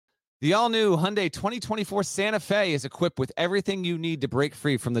The all-new Hyundai 2024 Santa Fe is equipped with everything you need to break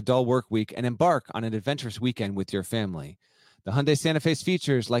free from the dull work week and embark on an adventurous weekend with your family. The Hyundai Santa Fe's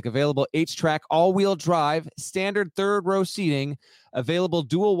features like available H-Track all-wheel drive, standard third-row seating, available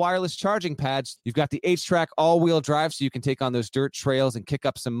dual wireless charging pads. You've got the H-Track all-wheel drive so you can take on those dirt trails and kick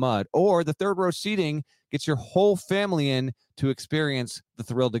up some mud. Or the third-row seating gets your whole family in to experience the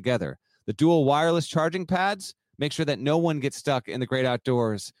thrill together. The dual wireless charging pads make sure that no one gets stuck in the great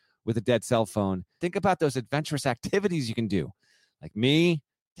outdoors with a dead cell phone. Think about those adventurous activities you can do. Like me,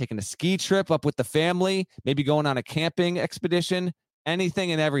 taking a ski trip up with the family, maybe going on a camping expedition,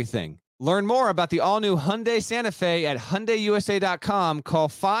 anything and everything. Learn more about the all-new Hyundai Santa Fe at HyundaiUSA.com. Call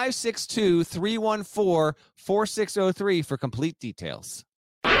 562-314-4603 for complete details.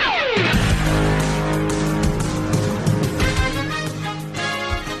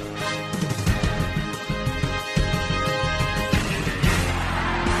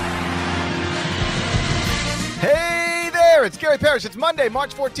 Hey there, it's Gary Parrish. It's Monday,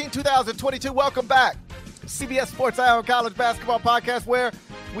 March 14, 2022. Welcome back. CBS Sports Iowa College Basketball Podcast, where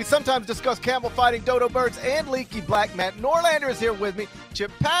we sometimes discuss camel fighting, dodo birds, and leaky black. Matt Norlander is here with me.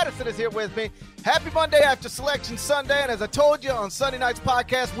 Chip Patterson is here with me. Happy Monday after Selection Sunday. And as I told you on Sunday night's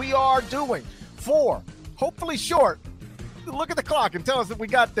podcast, we are doing 4, hopefully short, look at the clock and tell us if we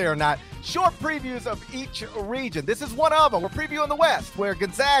got there or not, short previews of each region. This is one of them. We're previewing the West, where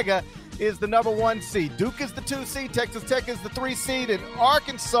Gonzaga is the number 1 seed. Duke is the 2 seed. Texas Tech is the 3 seed. And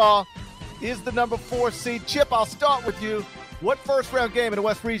Arkansas is the number 4 seed. Chip, I'll start with you. What first-round game in the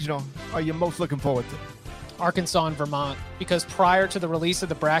West Regional are you most looking forward to? Arkansas and Vermont, because prior to the release of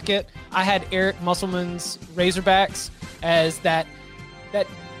the bracket, I had Eric Musselman's Razorbacks as that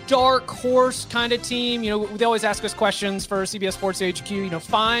dark horse kind of team. You know, they always ask us questions for CBS Sports HQ,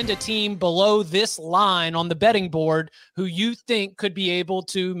 find a team below this line on the betting board who you think could be able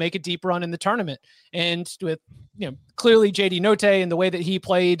to make a deep run in the tournament. And with, clearly JD Note and the way that he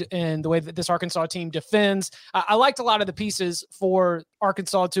played and the way that this Arkansas team defends, I liked a lot of the pieces for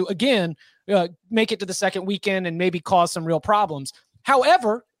Arkansas to, again, make it to the second weekend and maybe cause some real problems.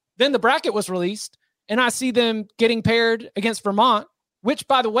 However, then the bracket was released and I see them getting paired against Vermont, which,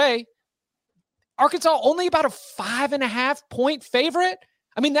 by the way, Arkansas only about a 5.5 point favorite.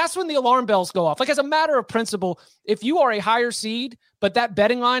 I mean, that's when the alarm bells go off. Like, as a matter of principle, if you are a higher seed, but that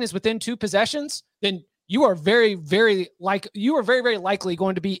betting line is within 2 possessions, then you are very, very likely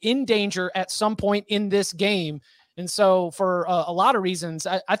going to be in danger at some point in this game. And so for a lot of reasons,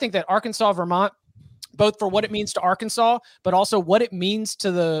 I think that Arkansas, Vermont, both for what it means to Arkansas, but also what it means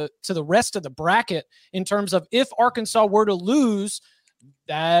to the rest of the bracket in terms of if Arkansas were to lose,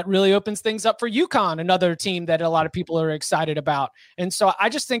 that really opens things up for UConn, another team that a lot of people are excited about. And so I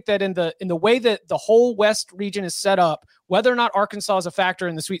just think that in the way that the whole West region is set up, whether or not Arkansas is a factor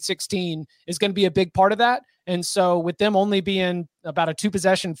in the Sweet 16 is going to be a big part of that. And so with them only being about a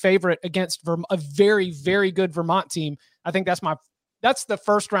 2-possession favorite against a very, very good Vermont team, I think that's the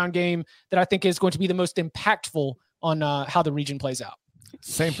first round game that I think is going to be the most impactful on how the region plays out.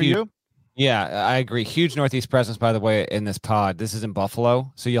 Same for you? Yeah, I agree. Huge Northeast presence, by the way, in this pod. This is in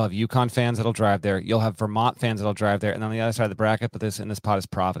Buffalo, so you'll have UConn fans that'll drive there. You'll have Vermont fans that'll drive there, and on the other side of the bracket, but this pod is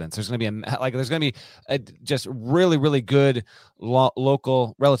Providence. There's going to be just really, really good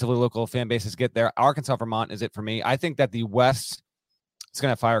relatively local fan bases get there. Arkansas, Vermont is it for me. I think that the West, it's going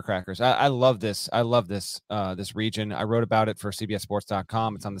to have firecrackers. I love this. I love this region. I wrote about it for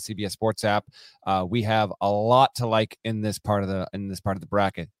CBSSports.com. It's on the CBS Sports app. We have a lot to like in this part of the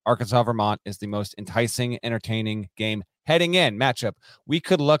bracket. Arkansas Vermont is the most enticing, entertaining game heading in matchup. We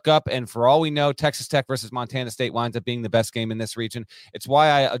could look up, and for all we know, Texas Tech versus Montana State winds up being the best game in this region. It's why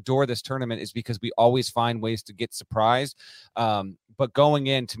I adore this tournament, is because we always find ways to get surprised. But going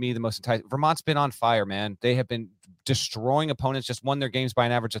in, to me, the most enticing. Vermont's been on fire, man. They have been destroying opponents, just won their games by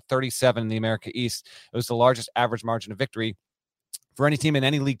an average of 37 in the America East. It was the largest average margin of victory for any team in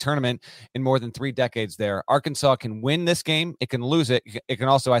any league tournament in more than 3 decades there. Arkansas can win this game. It can lose it. It can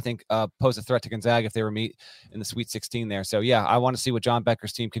also, I think, pose a threat to Gonzaga if they were meet in the Sweet 16 there. So, yeah, I want to see what John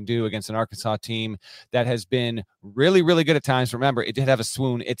Becker's team can do against an Arkansas team that has been really, really good at times. Remember, it did have a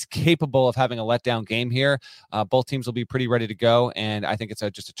swoon. It's capable of having a letdown game here. Both teams will be pretty ready to go, and I think it's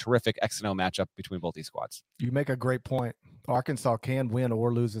just a terrific X and O matchup between both these squads. You make a great point. Arkansas can win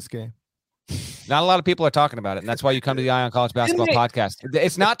or lose this game. Not a lot of people are talking about it, and that's why you come to the Eye on College Basketball podcast.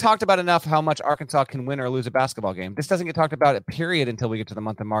 It's not talked about enough how much Arkansas can win or lose a basketball game. This doesn't get talked about, period, until we get to the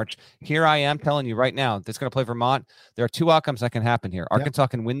month of March. Here I am telling you right now, that's going to play Vermont. There are 2 outcomes that can happen here. Arkansas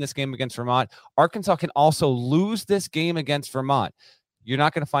can win this game against Vermont. Arkansas can also lose this game against Vermont. You're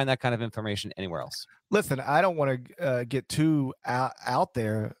not going to find that kind of information anywhere else. Listen, I don't want to get too out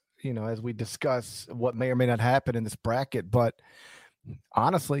there. as we discuss what may or may not happen in this bracket. But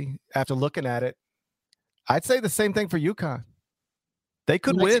honestly, after looking at it, I'd say the same thing for UConn. They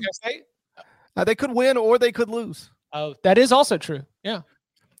could New win. Mexico State? They could win or they could lose. Oh, that is also true. Yeah.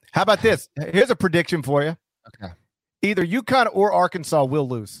 How about this? Here's a prediction for you. Okay. Either UConn or Arkansas will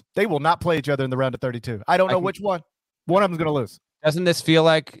lose. They will not play each other in the round of 32. I don't know which one. One of them's going to lose. Doesn't this feel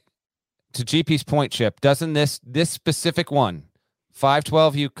like, to GP's point, Chip, doesn't this specific one,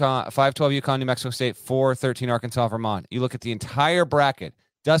 5-12 UConn, New Mexico State, 4-13 Arkansas, Vermont. You look at the entire bracket.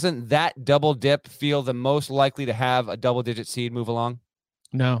 Doesn't that double dip feel the most likely to have a double-digit seed move along?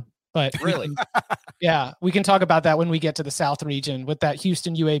 No, but really, yeah, we can talk about that when we get to the South region with that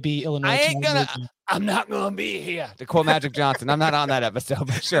Houston, UAB, Illinois. I'm not gonna be here. To quote Magic Johnson, I'm not on that episode,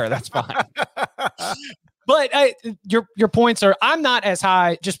 but sure, that's fine. But your points are, I'm not as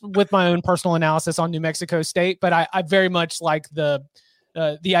high just with my own personal analysis on New Mexico State, but I very much like the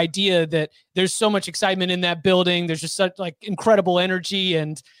idea that there's so much excitement in that building. There's just such like incredible energy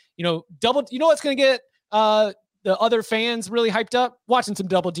and, what's going to get the other fans really hyped up? Watching some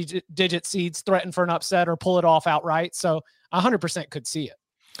double digit seeds threaten for an upset or pull it off outright. So 100% could see it.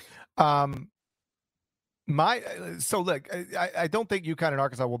 So look, I don't think UConn and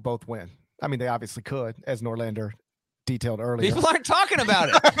Arkansas will both win. I mean, they obviously could, as Norlander detailed earlier. People aren't talking about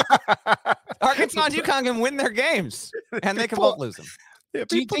it. Arkansas and UConn can win their games, and they can both lose them. Yeah,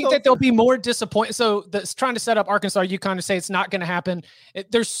 do you think that they'll be more disappointed? So that's trying to set up Arkansas, UConn to say it's not going to happen.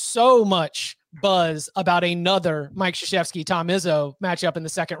 There's so much buzz about another Mike Krzyzewski, Tom Izzo matchup in the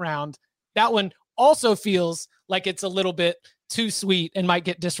second round. That one also feels like it's a little bit too sweet and might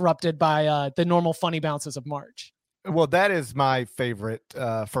get disrupted by the normal funny bounces of March. Well, that is my favorite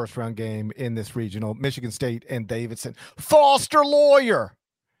first round game in this regional. Michigan State and Davidson. Foster Lawyer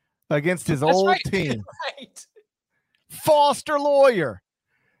against his old team. Right. Foster Lawyer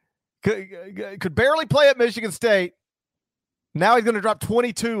could barely play at Michigan State. Now he's going to drop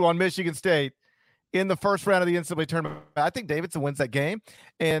 22 on Michigan State in the first round of the NCAA tournament. I think Davidson wins that game.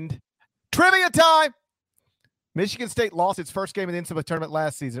 And trivia time. Michigan State lost its first game in the NCAA tournament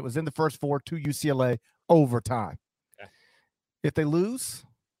last season. It was in the first four to UCLA overtime. Okay. If they lose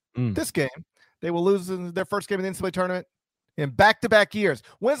this game, they will lose in their first game in the NCAA tournament in back-to-back years.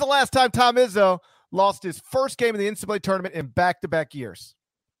 When's the last time Tom Izzo lost his first game in the NCAA tournament in back-to-back years?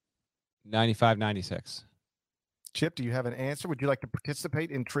 95-96. Chip, do you have an answer? Would you like to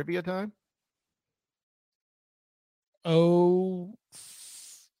participate in trivia time?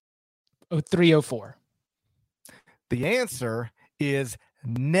 03-04. The answer is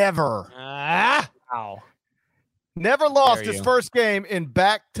never. Wow. Never lost his first game in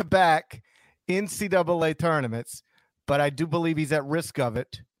back-to-back NCAA tournaments, but I do believe he's at risk of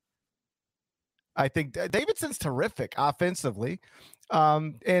it. I think Davidson's terrific offensively.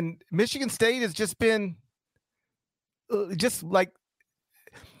 And Michigan State has just been just like,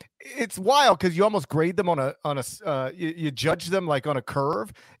 it's wild because you almost grade them on a you judge them like on a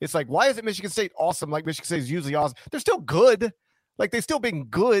curve. It's like, why isn't Michigan State awesome? Like Michigan State is usually awesome. They're still good. Like they've still been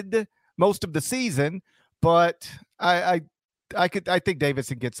good most of the season, but I think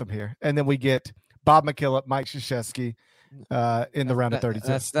Davidson gets them here. And then we get Bob McKillop, Mike Krzyzewski in the round of 32.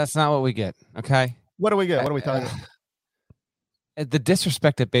 That's not what we get. Okay. What do we get? What are we talking about? The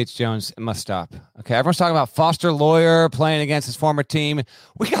disrespect at Bates Jones must stop. Okay, everyone's talking about Foster Lawyer playing against his former team.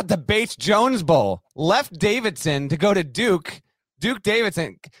 We got the Bates Jones Bowl. Left Davidson to go to Duke. Duke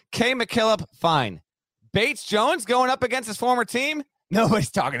Davidson. K. McKillop, fine. Bates Jones going up against his former team?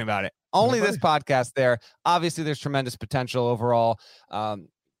 Nobody's talking about it. Only this podcast there. Obviously, there's tremendous potential overall. The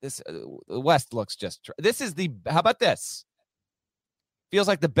West looks just... How about this? Feels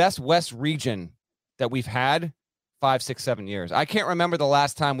like the best West region that we've had 5, 6, 7 years. I can't remember the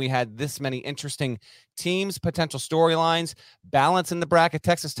last time we had this many interesting teams, potential storylines, balance in the bracket.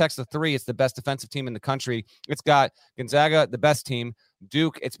 Texas Tech's the 3. It's the best defensive team in the country. It's got Gonzaga, the best team.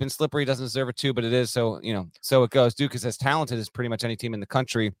 Duke, it's been slippery, doesn't deserve a 2, but it is. So, so it goes. Duke is as talented as pretty much any team in the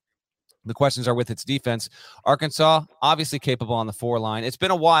country. The questions are with its defense. Arkansas, obviously capable on the 4 line. It's been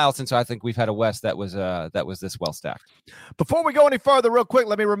a while since I think we've had a West that was this well stacked. Before we go any further, real quick,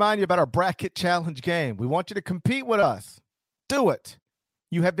 let me remind you about our bracket challenge game. We want you to compete with us. Do it.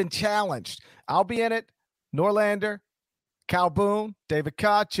 You have been challenged. I'll be in it. Norlander, Cal Boone, David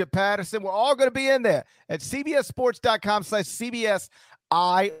Cobb, Chip Patterson. We're all going to be in there at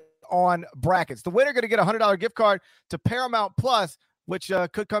cbssports.com/CBSI on brackets. The winner going to get a $100 gift card to Paramount Plus, which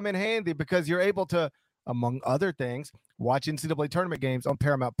could come in handy because you're able to, among other things, watch NCAA tournament games on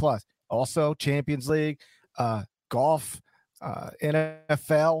Paramount Plus. Also, Champions League, golf,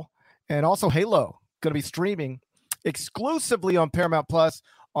 NFL, and also Halo going to be streaming exclusively on Paramount Plus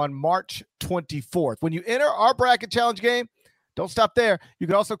on March 24th. When you enter our bracket challenge game, don't stop there. You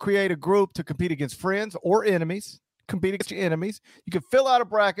can also create a group to compete against friends or enemies. Compete against your enemies. You can fill out a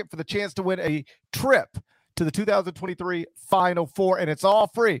bracket for the chance to win a trip to the 2023 Final Four, and it's all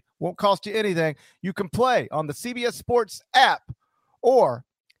free. Won't cost you anything. You can play on the CBS Sports app or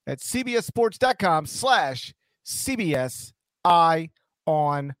at cbssports.com/CBSI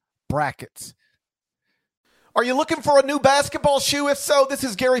on brackets. Are you looking for a new basketball shoe? If so, this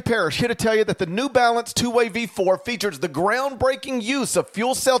is Gary Parrish here to tell you that the New Balance 2-Way V4 features the groundbreaking use of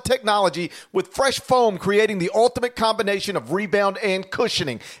fuel cell technology with fresh foam, creating the ultimate combination of rebound and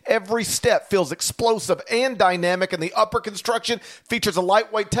cushioning. Every step feels explosive and dynamic, and the upper construction features a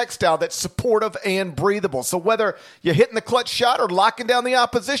lightweight textile that's supportive and breathable. So whether you're hitting the clutch shot or locking down the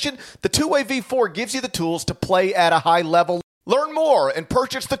opposition, the 2-Way V4 gives you the tools to play at a high level. Learn more and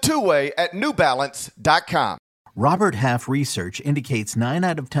purchase the 2-Way at newbalance.com. Robert Half research indicates 9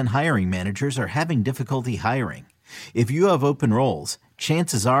 out of 10 hiring managers are having difficulty hiring. If you have open roles,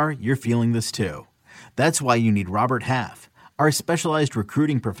 chances are you're feeling this too. That's why you need Robert Half. Our specialized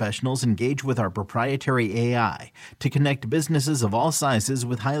recruiting professionals engage with our proprietary AI to connect businesses of all sizes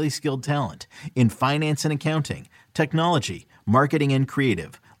with highly skilled talent in finance and accounting, technology, marketing and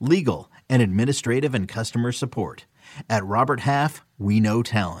creative, legal, and administrative and customer support. At Robert Half, we know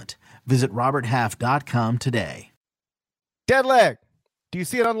talent. Visit roberthalf.com today. Dead leg. Do you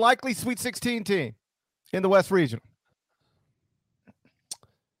see an unlikely Sweet 16 team in the West Regional?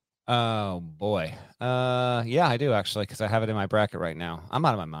 Oh, boy. Yeah, I do, actually, because I have it in my bracket right now. I'm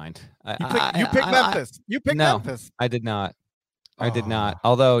out of my mind. You picked Memphis. You picked Memphis. I did not. I did not.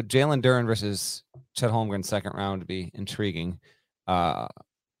 Although Jalen Duren versus Chet Holmgren second round would be intriguing.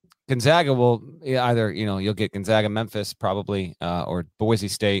 Gonzaga will either, you'll get Gonzaga, Memphis probably, or Boise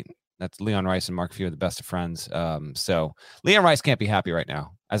State. That's Leon Rice and Mark Few are the best of friends. So Leon Rice can't be happy right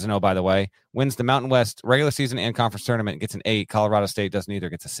now. As I know, by the way, wins the Mountain West regular season and conference tournament, gets an 8. Colorado State doesn't either,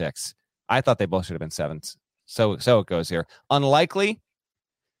 gets a 6. I thought they both should have been 7s. So it goes here. Unlikely,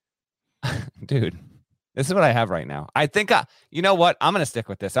 dude. This is what I have right now. I think you know what? I'm going to stick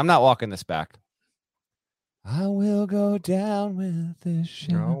with this. I'm not walking this back. I will go down with this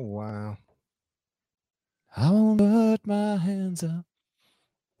ship. Oh, wow. I won't put my hands up.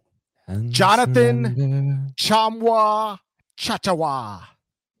 Jonathan Chamwa Chachawa.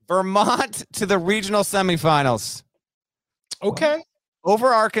 Vermont to the regional semifinals. Okay. Over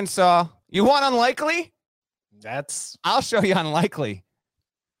Arkansas. You want unlikely? I'll show you unlikely.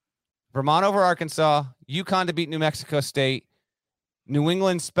 Vermont over Arkansas. UConn to beat New Mexico State. New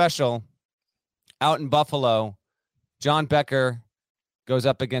England special out in Buffalo. John Becker goes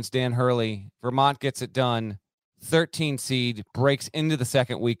up against Dan Hurley. Vermont gets it done. 13 seed, breaks into the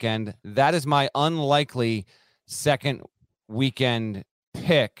second weekend. That is my unlikely second weekend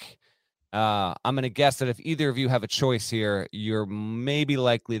pick. I'm going to guess that if either of you have a choice here, you're maybe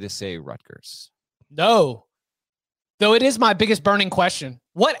likely to say Rutgers. No. Though it is my biggest burning question.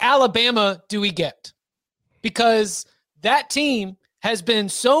 What Alabama do we get? Because that team has been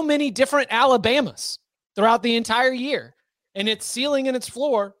so many different Alabamas throughout the entire year. And its ceiling and its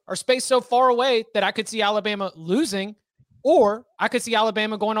floor are spaced so far away that I could see Alabama losing, or I could see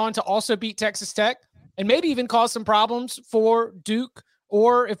Alabama going on to also beat Texas Tech and maybe even cause some problems for Duke,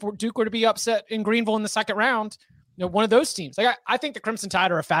 or if Duke were to be upset in Greenville in the second round, one of those teams. Like I think the Crimson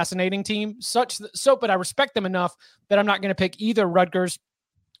Tide are a fascinating team, but I respect them enough that I'm not going to pick either Rutgers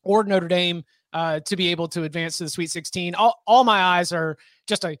or Notre Dame to be able to advance to the Sweet 16. All my eyes are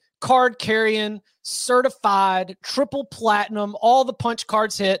just a card-carrying, certified, triple platinum, all the punch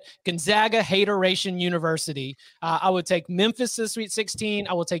cards hit, Gonzaga Hateration University. I would take Memphis to the Sweet 16.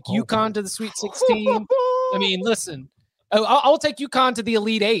 I will take UConn to the Sweet 16. I mean, listen, I will take UConn to the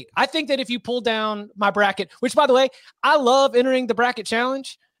Elite 8. I think that if you pull down my bracket, which, by the way, I love entering the bracket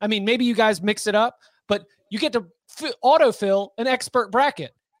challenge. I mean, maybe you guys mix it up, but you get to autofill an expert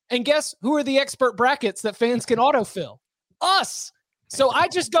bracket. And guess who are the expert brackets that fans can autofill? Us. So I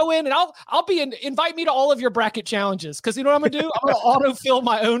just go in and I'll be invite me to all of your bracket challenges, because you know what I'm gonna do? I'm gonna autofill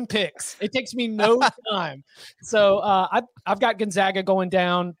my own picks. It takes me no time. So I've got Gonzaga going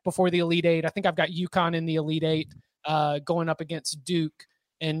down before the Elite 8. I think I've got UConn in the Elite 8 going up against Duke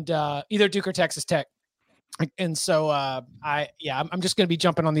and either Duke or Texas Tech. And so I'm just gonna be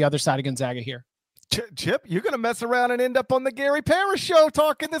jumping on the other side of Gonzaga here. Chip, you're gonna mess around and end up on the Gary Parrish show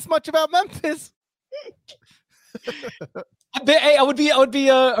talking this much about Memphis. I would be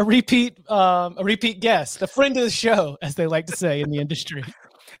a repeat guest, a friend of the show, as they like to say in the industry.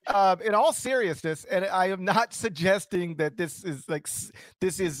 In all seriousness, and I am not suggesting that this is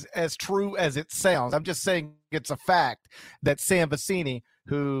as true as it sounds. I'm just saying it's a fact that Sam Vecini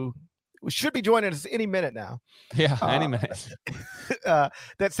who should be joining us any minute now. Yeah, any minute.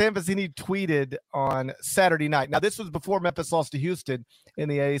 That Sam Vecini tweeted on Saturday night. Now, this was before Memphis lost to Houston in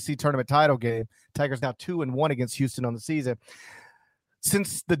the AAC tournament title game. Tigers now 2-1 against Houston on the season.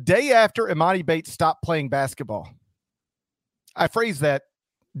 Since the day after Imani Bates stopped playing basketball, I phrase that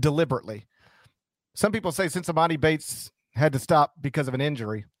deliberately. Some people say since Imani Bates had to stop because of an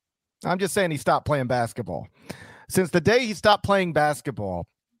injury. I'm just saying he stopped playing basketball. Since the day he stopped playing basketball,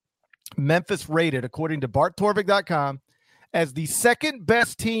 Memphis rated, according to BartTorvik.com, as the second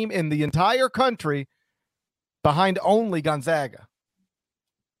best team in the entire country behind only Gonzaga.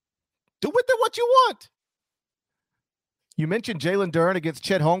 Do with it what you want. You mentioned Jalen Duren against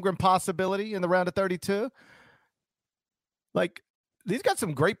Chet Holmgren possibility in the round of 32. Like, these got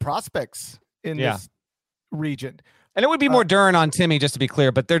some great prospects in this region. And it would be more Duren on Timmy, just to be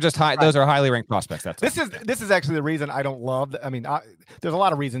clear, but they're just high. Right. Those are highly ranked prospects. This is actually the reason I don't love. There's a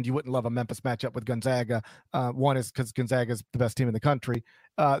lot of reasons you wouldn't love a Memphis matchup with Gonzaga. One is because Gonzaga is the best team in the country.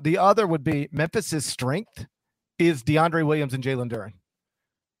 The other would be Memphis's strength is DeAndre Williams and Jalen Duren.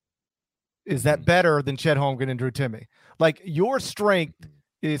 Is that better than Chet Holmgren and Drew Timme? Like, your strength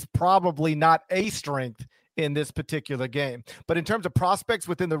is probably not a strength in this particular game. But in terms of prospects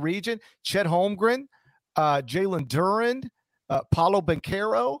within the region, Chet Holmgren, Jalen Duren, Paulo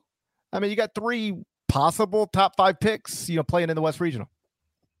Banchero. I mean, you got 3 possible top 5 picks, playing in the West Regional.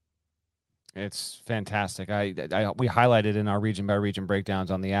 It's fantastic. We highlighted in our region by region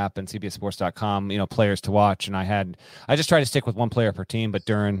breakdowns on the app and CBSSports.com, players to watch. And I just try to stick with one player per team, but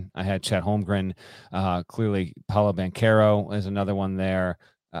Duren, I had Chet Holmgren, clearly Paulo Banchero is another one there.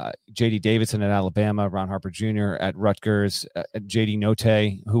 J.D. Davidson at Alabama, Ron Harper Jr. at Rutgers, J.D. Note,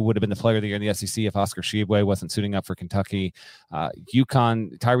 who would have been the player of the year in the SEC if Oscar Tshiebwe wasn't suiting up for Kentucky.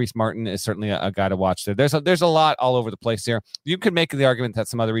 UConn, Tyrese Martin is certainly a guy to watch there. There's a lot all over the place here. You could make the argument that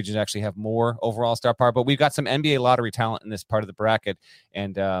some other regions actually have more overall star power, but we've got some NBA lottery talent in this part of the bracket,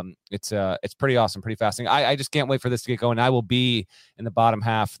 and it's pretty awesome, pretty fascinating. I just can't wait for this to get going. I will be in the bottom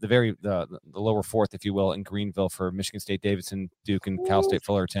half, the lower fourth, if you will, in Greenville for Michigan State, Davidson, Duke, and Cal State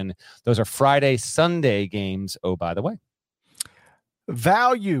Fullerton. Those are Friday, Sunday games. Oh, by the way,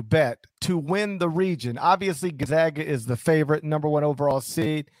 value bet to win the region. Obviously, Gonzaga is the favorite, number 1 overall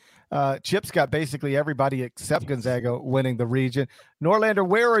seed. Chip's got basically everybody except Gonzaga winning the region. Norlander,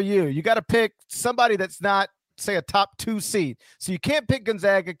 where are you? You got to pick somebody that's not, say, a top 2 seed. So you can't pick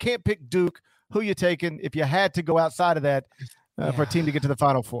Gonzaga, can't pick Duke. Who you taking if you had to go outside of that for a team to get to the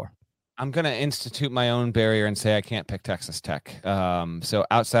Final Four? I'm going to institute my own barrier and say I can't pick Texas Tech. So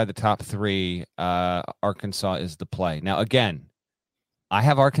outside the top 3, Arkansas is the play. Now, again, I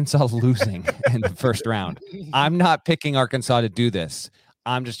have Arkansas losing in the first round. I'm not picking Arkansas to do this.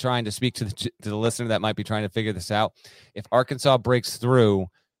 I'm just trying to speak to the listener that might be trying to figure this out. If Arkansas breaks through,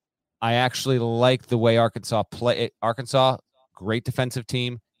 I actually like the way Arkansas play. Arkansas, great defensive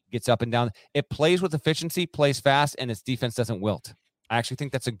team, gets up and down. It plays with efficiency, plays fast, and its defense doesn't wilt. I actually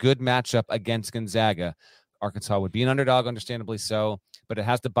think that's a good matchup against Gonzaga. Arkansas would be an underdog, understandably so, but it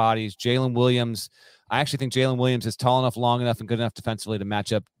has the bodies. Jalen Williams, I actually think Jalen Williams is tall enough, long enough, and good enough defensively to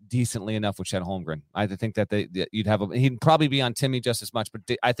match up decently enough with Chet Holmgren. I think that he'd probably be on Timmy just as much, but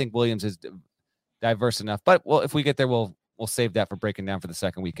I think Williams is diverse enough. But if we get there, we'll save that for breaking down for the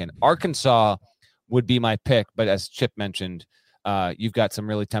second weekend. Arkansas would be my pick, but as Chip mentioned, you've got some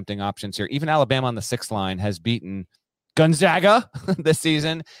really tempting options here. Even Alabama on the 6th line has beaten Gonzaga this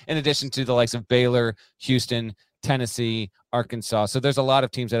season, in addition to the likes of Baylor, Houston, Tennessee, Arkansas. So there's a lot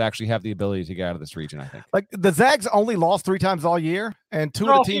of teams that actually have the ability to get out of this region, I think. Like, the Zags only lost 3 times all year, and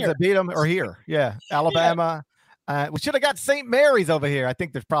 2 of the teams that beat them are here. Yeah, Alabama. We should have got St. Mary's over here. I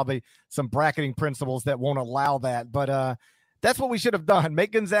think there's probably some bracketing principles that won't allow that, but that's what we should have done.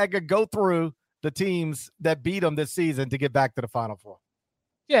 Make Gonzaga go through the teams that beat them this season to get back to the Final Four.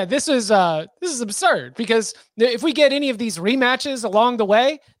 Yeah, this is absurd, because if we get any of these rematches along the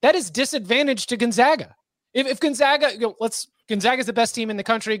way, that is disadvantage to Gonzaga. If Gonzaga, Gonzaga's the best team in the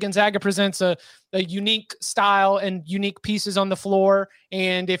country. Gonzaga presents a unique style and unique pieces on the floor.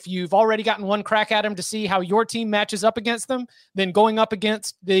 And if you've already gotten one crack at them to see how your team matches up against them, then going up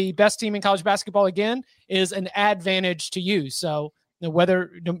against the best team in college basketball again is an advantage to you. So no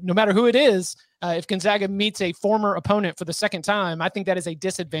matter who it is, if Gonzaga meets a former opponent for the second time, I think that is a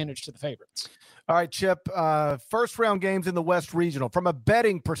disadvantage to the favorites. All right, Chip, first round games in the West Regional. From a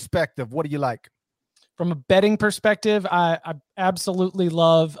betting perspective, what do you like? From a betting perspective, I absolutely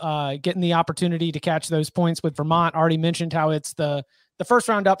love getting the opportunity to catch those points with Vermont. Already mentioned how it's the first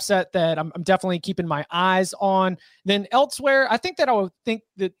round upset that I'm definitely keeping my eyes on. Then elsewhere, I think that I would think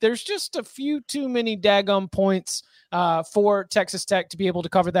that there's just a few too many daggum points for Texas Tech to be able to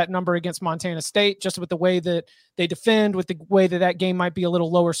cover that number against Montana State, just with the way that they defend, with the way that that game might be a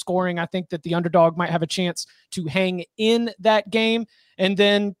little lower scoring. I think that the underdog might have a chance to hang in that game. And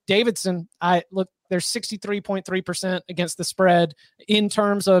then Davidson, they're 63.3% against the spread in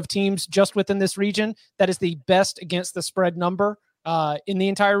terms of teams just within this region. That is the best against the spread number in the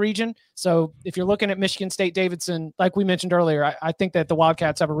entire region. So if you're looking at Michigan State Davidson, like we mentioned earlier, I think that the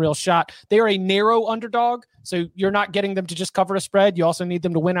Wildcats have a real shot. They are a narrow underdog, so you're not getting them to just cover a spread. You also need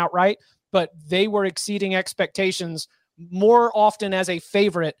them to win outright, but they were exceeding expectations more often as a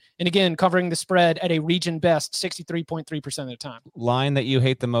favorite, and again, covering the spread at a region best 63.3% of the time. Line that you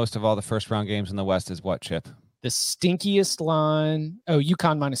hate the most of all the first round games in the West is what, Chip? The stinkiest line. Oh,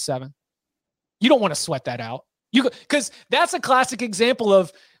 UConn -7. You don't want to sweat that out. Because that's a classic example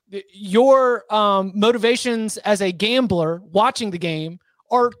of your motivations as a gambler watching the game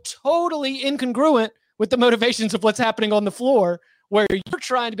are totally incongruent with the motivations of what's happening on the floor, where you're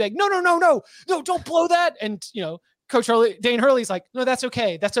trying to be like, no, don't blow that. And, Coach Dane Hurley's like, no, that's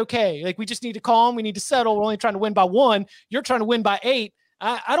okay. That's okay. Like, we just need to calm. We need to settle. We're only trying to win by 1. You're trying to win by 8.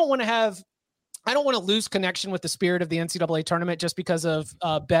 I don't want to lose connection with the spirit of the NCAA tournament just because of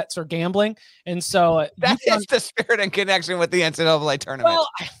bets or gambling. And so that is the spirit and connection with the NCAA tournament. Well,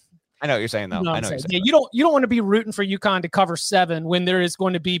 I know what you're saying, though. I know what you're saying. Yeah, you don't want to be rooting for UConn to cover 7 when there is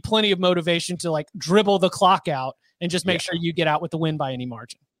going to be plenty of motivation to like dribble the clock out and just make sure you get out with the win by any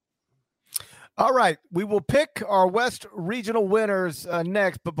margin. All right, we will pick our West regional winners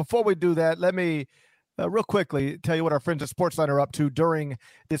next. But before we do that, let me real quickly tell you what our friends at Sportsline are up to during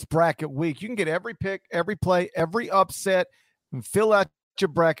this bracket week. You can get every pick, every play, every upset, and fill out your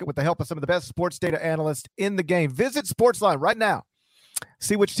bracket with the help of some of the best sports data analysts in the game. Visit Sportsline right now.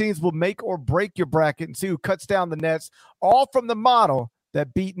 See which teams will make or break your bracket and see who cuts down the nets, all from the model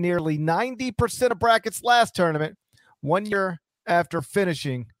that beat nearly 90% of brackets last tournament 1 year after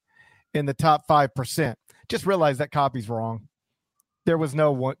finishing in the top 5%. Just realize that copy's wrong. There was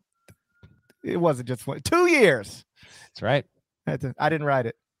no one. It wasn't just 2 years. That's right. I didn't write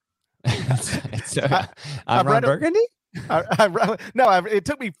it. I'm Ron Burgundy? It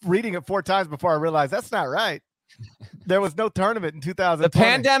took me reading it 4 times before I realized that's not right. There was no tournament in 2020. The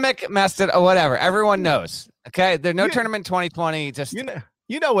pandemic messed it. Oh, whatever. Everyone knows. Okay. There's no tournament in 2020. Just you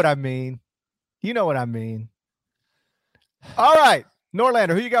know what I mean. You know what I mean. All right.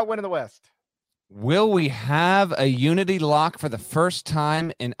 Norlander, who you got winning the West? Will we have a unity lock for the first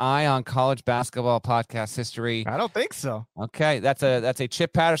time in Eye on College Basketball podcast history? I don't think so. Okay, that's a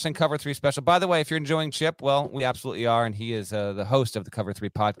Chip Patterson Cover 3 special. By the way, if you're enjoying Chip, well, we absolutely are, and he is the host of the Cover 3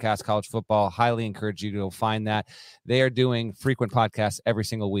 podcast, College Football. Highly encourage you to go find that. They are doing frequent podcasts every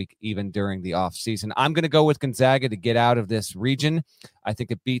single week, even during the off season. I'm going to go with Gonzaga to get out of this region. I think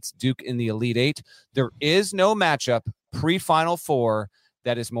it beats Duke in the Elite Eight. There is no matchup pre-Final Four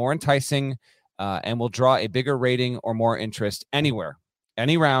that is more enticing and will draw a bigger rating or more interest anywhere,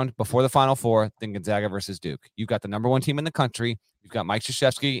 any round before the Final Four than Gonzaga versus Duke. You've got the number 1 team in the country. You've got Mike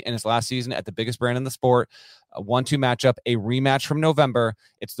Krzyzewski in his last season at the biggest brand in the sport. A 1-2 matchup, a rematch from November.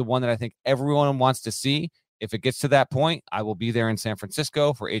 It's the one that I think everyone wants to see. If it gets to that point, I will be there in San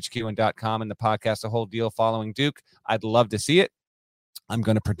Francisco for HQ and the podcast, the whole deal following Duke. I'd love to see it. I'm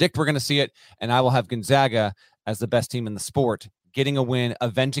going to predict we're going to see it, and I will have Gonzaga as the best team in the sport, getting a win,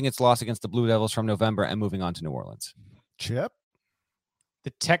 avenging its loss against the Blue Devils from November, and moving on to New Orleans. Chip?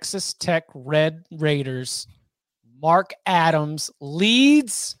 The Texas Tech Red Raiders. Mark Adams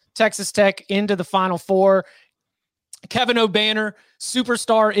leads Texas Tech into the Final Four. Kevin O'Banner,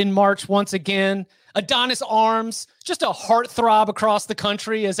 superstar in March once again. Adonis Arms, just a heartthrob across the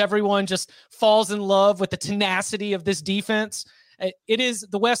country as everyone just falls in love with the tenacity of this defense.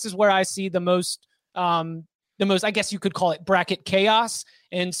 The West is where I see the most, I guess you could call it bracket chaos.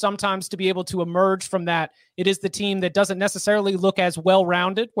 And sometimes to be able to emerge from that, it is the team that doesn't necessarily look as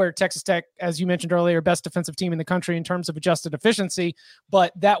well-rounded, where Texas Tech, as you mentioned earlier, best defensive team in the country in terms of adjusted efficiency.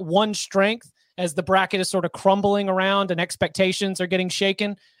 But that one strength, as the bracket is sort of crumbling around and expectations are getting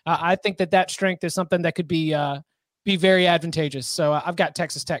shaken, I think that strength is something that could be very advantageous. So I've got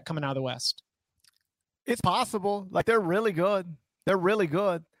Texas Tech coming out of the West. It's possible. Like, they're really good. They're really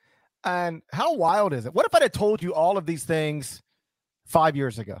good. And how wild is it? What if I had told you all of these things 5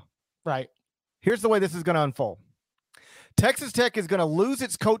 years ago? Right. Here's the way this is going to unfold. Texas Tech is going to lose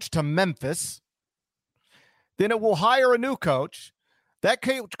its coach to Memphis. Then it will hire a new coach. That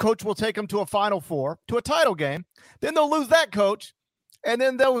coach will take them to a Final Four, to a title game. Then they'll lose that coach. And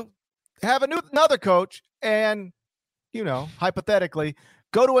then they'll have another coach and, hypothetically,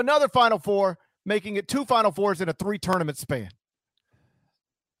 go to another Final Four, making it 2 Final Fours in a 3 tournament span.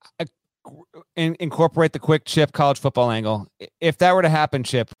 incorporate the quick Chip college football angle. If that were to happen,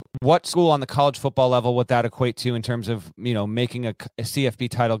 Chip, what school on the college football level would that equate to in terms of, making a CFB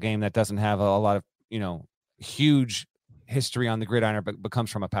title game that doesn't have a lot of, huge history on the gridiron, but becomes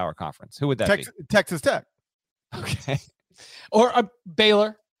from a power conference? Who would that be? Texas Tech. Okay. Or a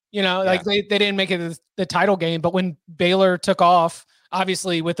Baylor, they didn't make it the title game, but when Baylor took off,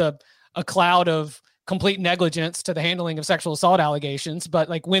 obviously with a cloud of complete negligence to the handling of sexual assault allegations. But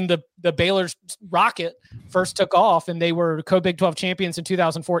like when the Baylor's rocket first took off and they were co-Big 12 champions in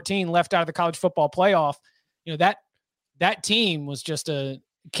 2014, left out of the college football playoff, that team was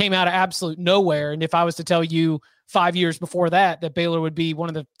came out of absolute nowhere. And if I was to tell you 5 years before that Baylor would be one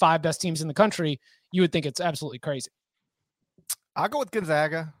of the 5 best teams in the country, you would think it's absolutely crazy. I'll go with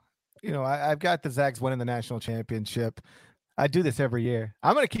Gonzaga. I've got the Zags winning the national championship. I do this every year.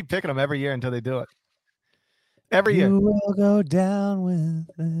 I'm going to keep picking them every year until they do it. Every year. You will go down with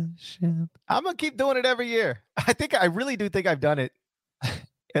the ship. I'm going to keep doing it every year. I really do think I've done it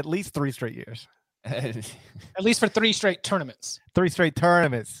at least 3 straight years. At least for 3 straight tournaments. 3 straight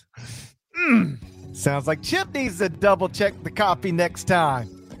tournaments. Sounds like Chip needs to double check the copy next time.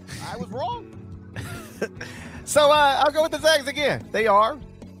 I was wrong. So I'll go with the Zags again. They are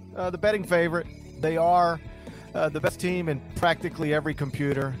the betting favorite. They are the best team in practically every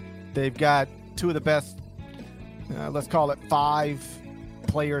computer. They've got 2 of the best, let's call it 5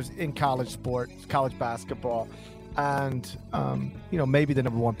 players in college sports, college basketball, and maybe the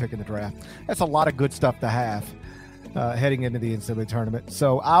number 1 pick in the draft. That's a lot of good stuff to have heading into the NCAA tournament.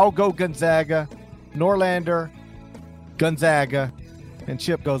 So I'll go Gonzaga, Norlander, Gonzaga, and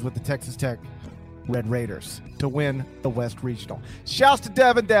Chip goes with the Texas Tech Red Raiders to win the West Regional. Shouts to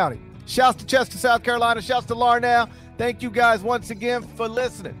Devin Downey. Shouts to Chester, South Carolina. Shouts to Larnell. Thank you guys once again for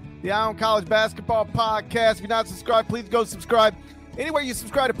listening. The Eye on College Basketball Podcast. If you're not subscribed, please go subscribe anywhere you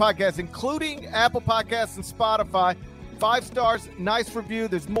subscribe to podcasts, including Apple Podcasts and Spotify. 5 stars, nice review.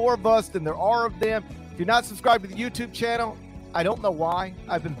 There's more of us than there are of them. If you're not subscribed to the YouTube channel, I don't know why.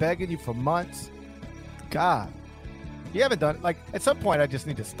 I've been begging you for months. God, you haven't done it. Like, at some point, I just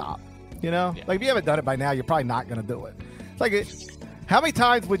need to stop. Yeah. Like if you haven't done it by now, you're probably not going to do it. It's like, how many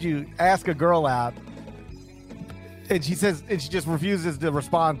times would you ask a girl out and she just refuses to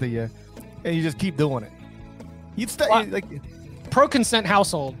respond to you and you just keep doing it? You'd stay like pro consent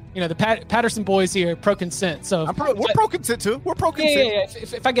household. The Patterson boys here, pro consent. So we're pro consent too. We're pro consent.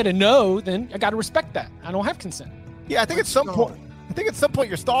 Yeah. If I get a no, then I got to respect that. I don't have consent. Yeah, I think at some point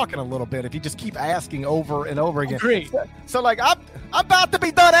you're stalking a little bit if you just keep asking over and over again. Agreed. So like I'm about to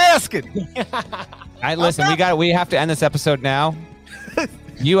be done asking. Listen, we have to end this episode now.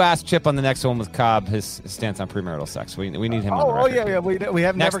 You asked Chip on the next one with Cobb his stance on premarital sex. We need him on the record. Yeah. We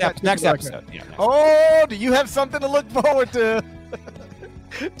have never got next episode. Yeah, do you have something to look forward to?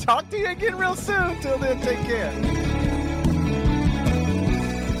 Talk to you again real soon. Till then, take care.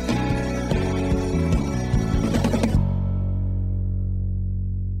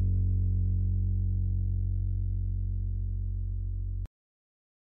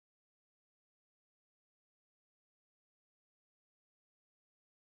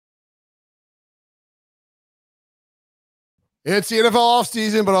 It's the NFL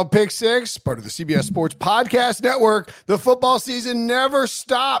offseason, but on Pick 6, part of the CBS Sports Podcast Network, the football season never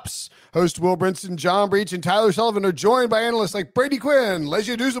stops. Host Will Brinson, John Breach, and Tyler Sullivan are joined by analysts like Brady Quinn,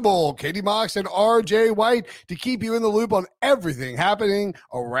 Lesia Dusable, Katie Mox, and RJ White to keep you in the loop on everything happening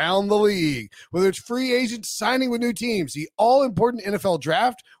around the league. Whether it's free agents signing with new teams, the all-important NFL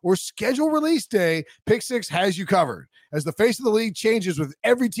draft, or schedule release day, Pick 6 has you covered. As the face of the league changes with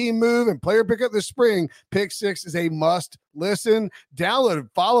every team move and player pickup this spring, Pick 6 is a must listen. Download and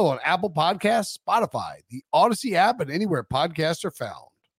follow on Apple Podcasts, Spotify, the Odyssey app, and anywhere podcasts are found.